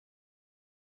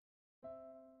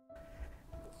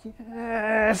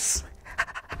Yes!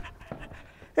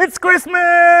 It's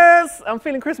Christmas! I'm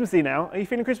feeling Christmassy now. Are you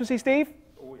feeling Christmassy, Steve?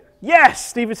 Oh, yes. Yes,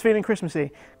 Steve is feeling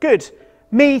Christmassy. Good.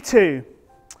 Me too.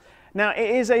 Now, it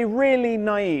is a really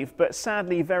naive, but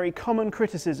sadly very common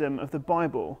criticism of the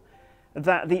Bible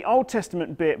that the Old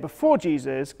Testament bit before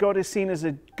Jesus, God is seen as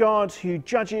a God who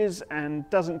judges and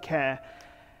doesn't care.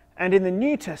 And in the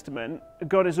New Testament,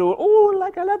 God is all, oh,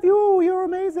 like I love you, you're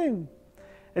amazing.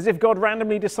 As if God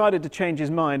randomly decided to change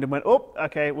his mind and went, oh,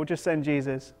 okay, we'll just send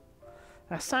Jesus.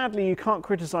 Now, sadly, you can't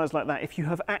criticize like that if you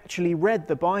have actually read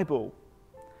the Bible.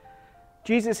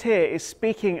 Jesus here is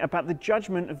speaking about the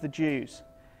judgment of the Jews.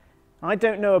 I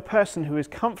don't know a person who is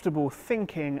comfortable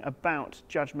thinking about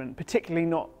judgment, particularly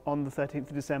not on the 13th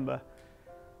of December.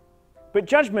 But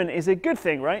judgment is a good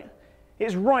thing, right?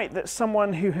 It's right that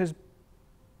someone who has,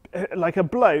 like a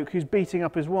bloke who's beating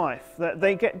up his wife, that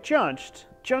they get judged.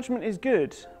 Judgment is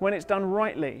good when it's done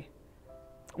rightly.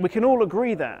 We can all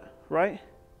agree that, right?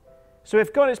 So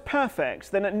if God is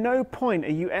perfect, then at no point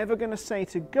are you ever going to say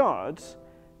to God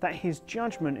that his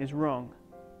judgment is wrong.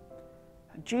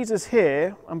 Jesus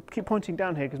here, I keep pointing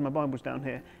down here because my Bible's down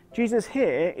here. Jesus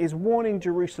here is warning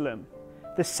Jerusalem,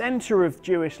 the center of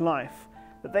Jewish life,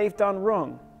 that they've done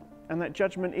wrong and that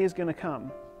judgment is going to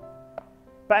come.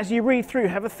 But as you read through,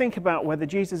 have a think about whether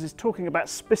Jesus is talking about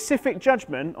specific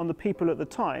judgment on the people at the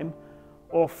time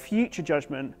or future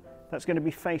judgment that's going to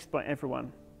be faced by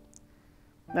everyone.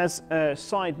 As a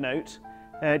side note,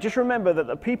 just remember that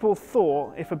the people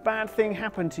thought if a bad thing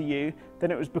happened to you,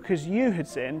 then it was because you had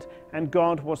sinned and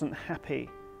God wasn't happy.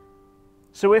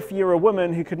 So if you're a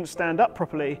woman who couldn't stand up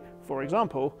properly, for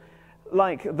example,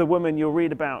 like the woman you'll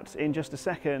read about in just a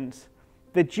second,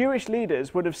 the Jewish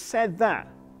leaders would have said that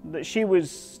she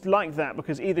was like that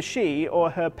because either she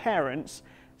or her parents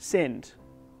sinned.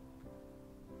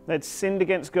 They'd sinned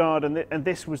against God and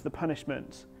this was the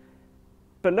punishment.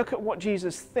 But look at what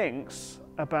Jesus thinks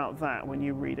about that when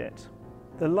you read it.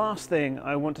 The last thing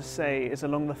I want to say is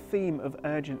along the theme of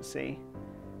urgency.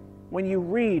 When you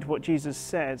read what Jesus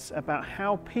says about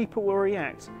how people will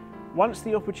react once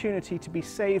the opportunity to be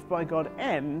saved by God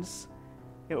ends,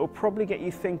 it will probably get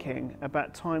you thinking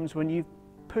about times when you've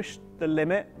pushed the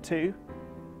limit too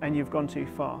and you've gone too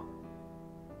far.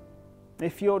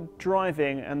 If you're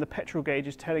driving and the petrol gauge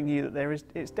is telling you that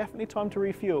it's definitely time to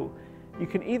refuel, you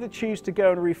can either choose to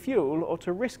go and refuel or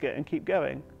to risk it and keep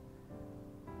going.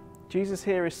 Jesus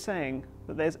here is saying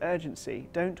that there's urgency.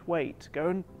 Don't wait. Go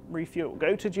and refuel.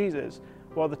 Go to Jesus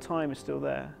while the time is still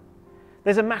there.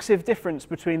 There's a massive difference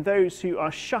between those who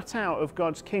are shut out of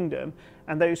God's kingdom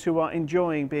and those who are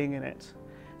enjoying being in it.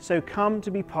 So come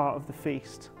to be part of the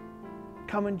feast.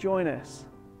 Come and join us.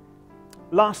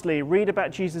 Lastly, read about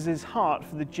Jesus' heart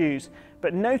for the Jews,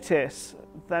 but notice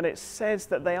that it says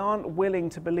that they aren't willing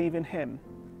to believe in him.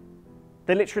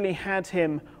 They literally had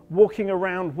him walking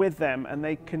around with them and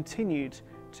they continued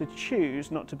to choose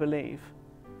not to believe.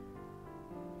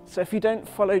 So if you don't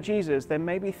follow Jesus, then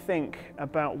maybe think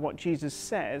about what Jesus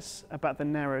says about the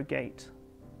narrow gate.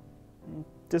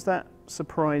 Does that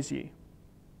surprise you?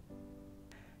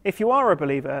 If you are a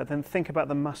believer, then think about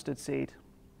the mustard seed.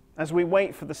 As we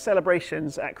wait for the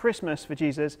celebrations at Christmas for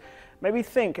Jesus, maybe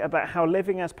think about how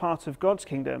living as part of God's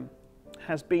kingdom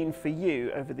has been for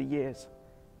you over the years.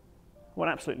 What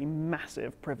an absolutely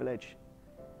massive privilege.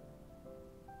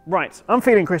 Right, I'm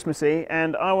feeling Christmassy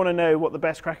and I want to know what the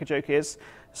best cracker joke is.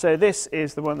 So this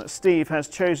is the one that Steve has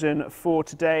chosen for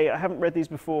today. I haven't read these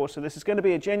before, so this is going to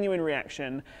be a genuine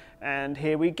reaction. And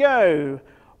here we go.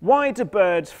 Why do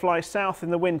birds fly south in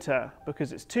the winter?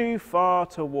 Because it's too far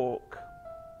to walk.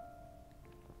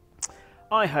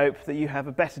 I hope that you have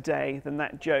a better day than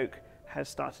that joke has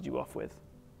started you off with.